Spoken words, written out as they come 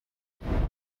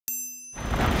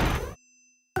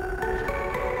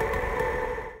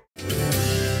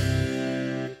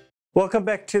Welcome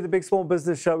back to the Big Small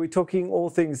Business Show. We're talking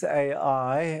all things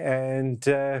AI, and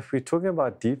we're talking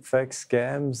about deepfake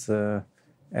scams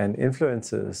and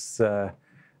influencers.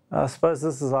 I suppose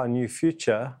this is our new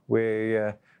future,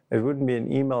 where it wouldn't be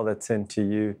an email that's sent to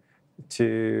you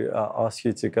to ask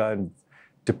you to go and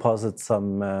deposit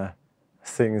some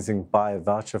things and buy a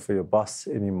voucher for your boss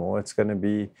anymore. It's going to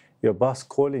be your boss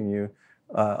calling you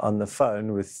on the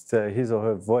phone with his or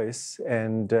her voice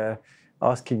and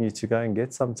asking you to go and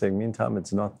get something. Meantime,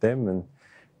 it's not them,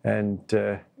 and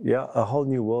yeah, a whole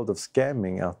new world of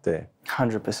scamming out there.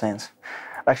 100%.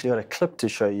 I've actually got a clip to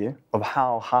show you of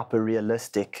how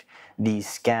hyper-realistic these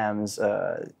scams,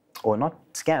 or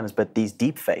not scams, but these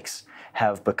deepfakes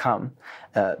have become.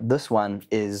 This one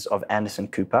is of Anderson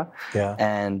Cooper, Yeah.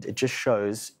 and it just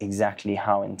shows exactly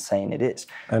how insane it is.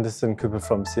 Anderson Cooper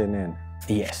from CNN.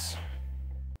 Yes.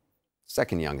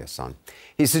 Second youngest son.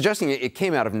 He's suggesting it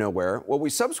came out of nowhere. What we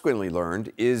subsequently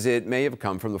learned is it may have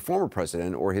come from the former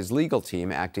president or his legal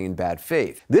team acting in bad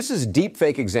faith. This is a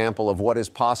deepfake example of what is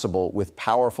possible with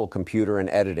powerful computer and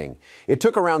editing. It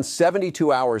took around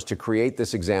 72 hours to create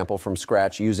this example from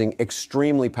scratch using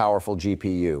extremely powerful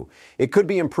GPU. It could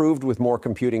be improved with more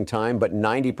computing time, but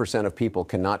 90% of people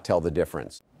cannot tell the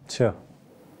difference. Sure.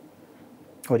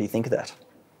 What do you think of that?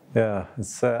 Yeah,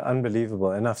 it's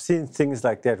unbelievable. And I've seen things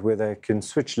like that where they can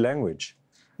switch language.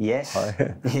 Yes.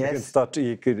 Yes.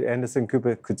 Anderson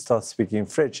Cooper could start speaking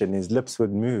French, and his lips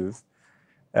would move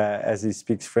as he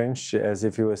speaks French, as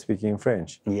if he were speaking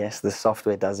French. Yes, the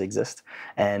software does exist.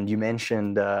 And you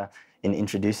mentioned in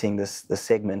introducing this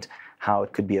segment how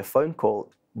it could be a phone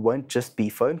call. It won't just be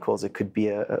phone calls. It could be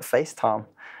a FaceTime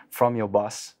from your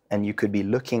boss, and you could be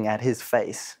looking at his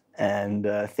face and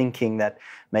thinking that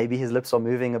maybe his lips are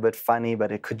moving a bit funny,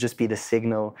 but it could just be the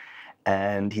signal,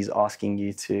 and he's asking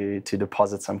you to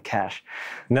deposit some cash.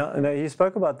 Now, you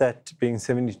spoke about that being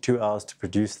 72 hours to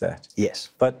produce that. Yes.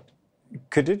 But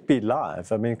could it be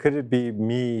live? I mean, could it be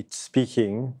me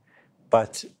speaking,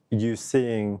 but you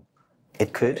seeing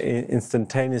it could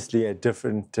instantaneously a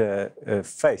different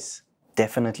face?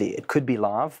 Definitely. It could be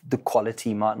live. The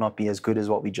quality might not be as good as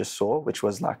what we just saw, which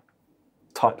was like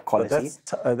top quality.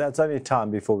 But that's only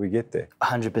time before we get there.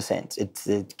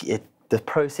 100%. The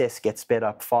process gets sped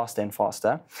up faster and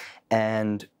faster.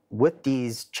 And with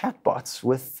these chatbots,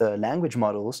 with the language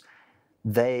models,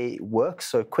 they work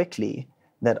so quickly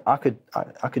that I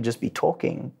could just be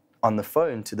talking on the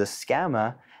phone to the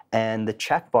scammer, and the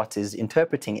chatbot is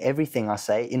interpreting everything I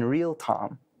say in real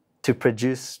time to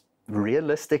produce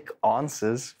realistic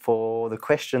answers for the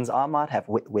questions I might have.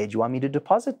 Where do you want me to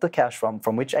deposit the cash from?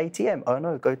 From which ATM? Oh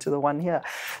no, go to the one here.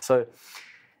 So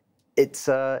it's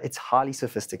highly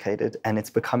sophisticated, and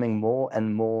it's becoming more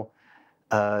and more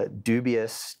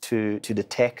dubious to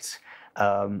detect,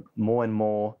 more and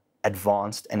more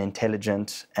advanced and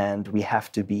intelligent, and we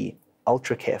have to be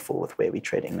ultra careful with where we're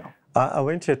trading now. I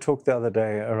went to a talk the other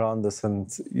day around this, and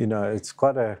it's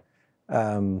quite a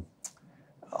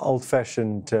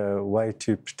old-fashioned way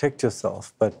to protect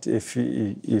yourself. But if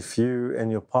you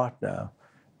and your partner,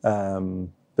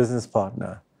 business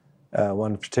partner,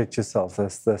 want to protect yourself,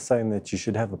 they're saying that you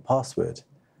should have a password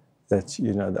that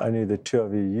only the two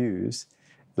of you use,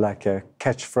 like a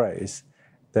catchphrase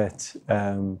that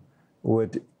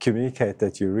would communicate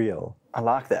that you're real. I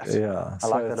like that. Yeah, I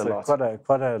like that a lot.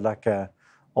 Quite a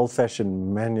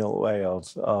old-fashioned manual way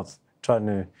of trying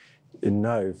to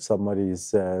know if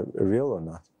somebody's real or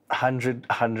not.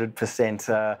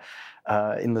 100%.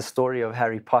 In the story of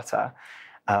Harry Potter,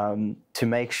 to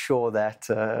make sure that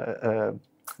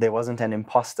there wasn't an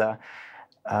imposter,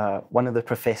 one of the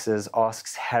professors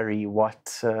asks Harry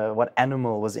what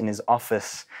animal was in his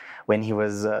office when he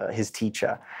was his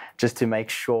teacher, just to make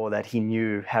sure that he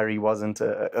knew Harry wasn't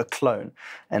a clone.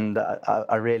 And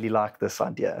I really like this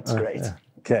idea. It's great. Yeah.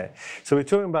 Okay, so we're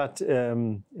talking about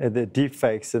the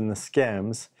deepfakes and the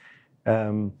scams.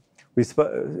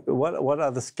 What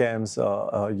other scams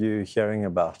are you hearing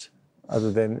about?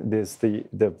 Other than there's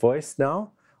the voice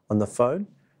now on the phone.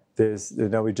 There's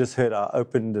we just heard. I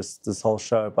opened this whole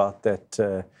show about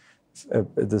that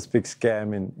this big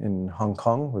scam in Hong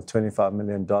Kong with $25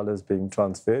 million being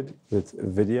transferred with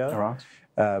video. All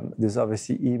right. There's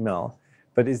obviously email,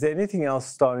 but is there anything else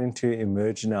starting to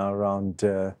emerge now around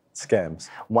scams?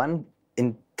 One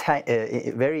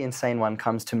very insane one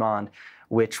comes to mind,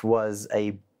 which was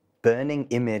a burning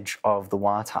image of the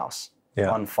White House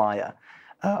on fire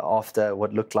after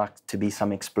what looked like to be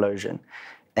some explosion.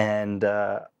 And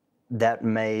that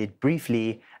made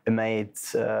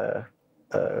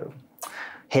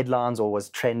headlines, or was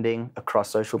trending across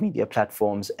social media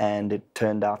platforms, and it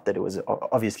turned out that it was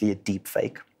obviously a deep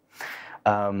fake.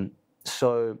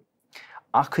 So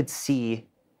I could see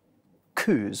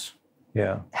coups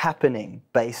Yeah. happening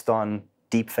based on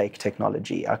deepfake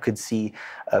technology. I could see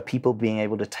people being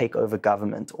able to take over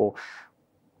government, or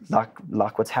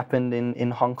like what's happened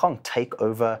in Hong Kong, take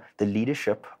over the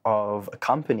leadership of a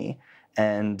company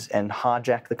and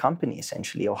hijack the company,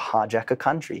 essentially, or hijack a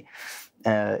country.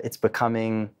 It's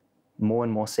becoming more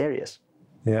and more serious.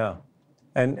 Yeah.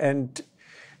 And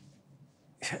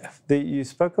you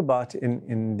spoke about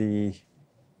in the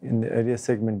earlier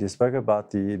segment, you spoke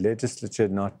about the legislature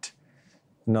not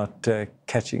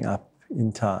catching up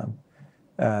in time.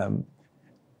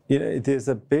 There's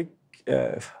a big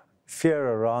fear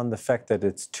around the fact that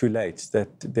it's too late,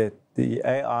 that the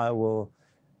AI will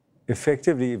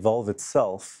effectively evolve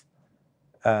itself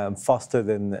faster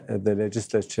than the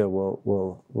legislature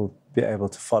will be able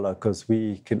to follow, because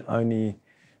we can only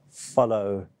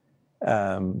follow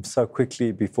so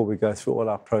quickly before we go through all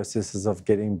our processes of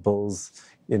getting bills,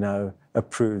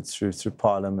 approved through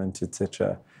Parliament,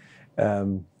 etc.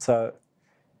 So,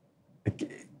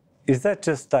 is that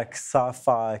just like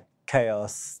sci-fi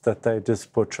chaos that they're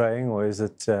just portraying, or is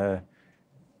it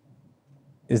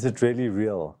really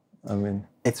real? I mean,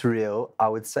 it's real. I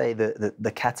would say that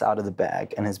the cat's out of the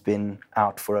bag and has been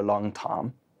out for a long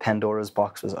time. Pandora's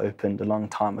box was opened a long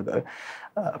time ago.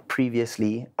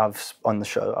 Previously, on the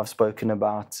show, I've spoken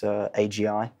about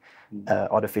AGI,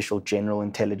 artificial general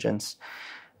intelligence.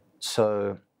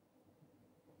 So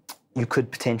you could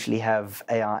potentially have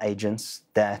AI agents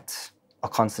that are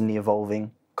constantly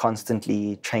evolving,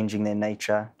 constantly changing their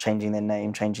nature, changing their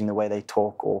name, changing the way they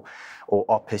talk or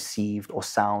are perceived or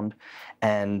sound,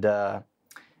 and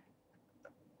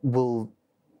will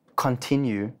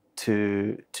continue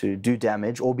to do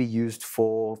damage or be used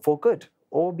for good,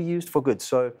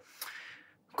 So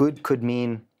good could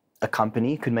mean a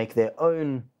company could make their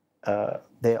own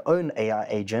AI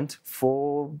agent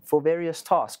for various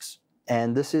tasks.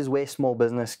 And this is where small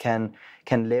business can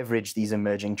leverage these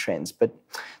emerging trends. But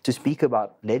to speak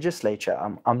about legislature,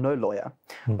 I'm no lawyer,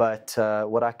 but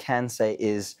what I can say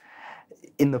is,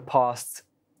 in the past,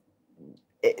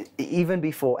 even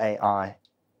before AI,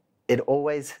 it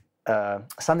always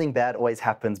something bad always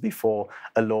happens before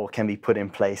a law can be put in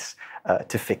place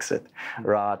to fix it,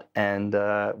 right? And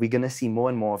we're going to see more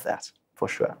and more of that, for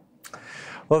sure.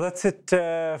 Well, that's it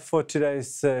for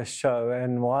today's show.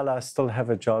 And while I still have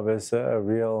a job as a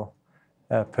real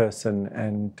person,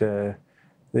 and the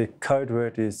code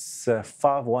word is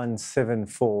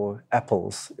 5174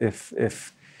 apples.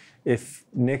 If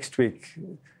next week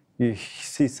you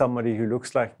see somebody who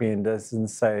looks like me and doesn't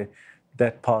say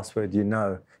that password,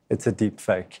 it's a deep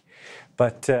fake.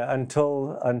 But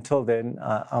until then,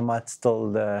 I might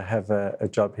still have a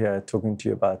job here talking to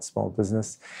you about small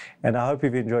business. And I hope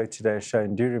you've enjoyed today's show.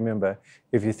 And do remember,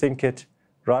 if you think it,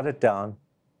 write it down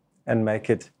and make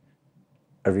it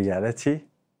a reality.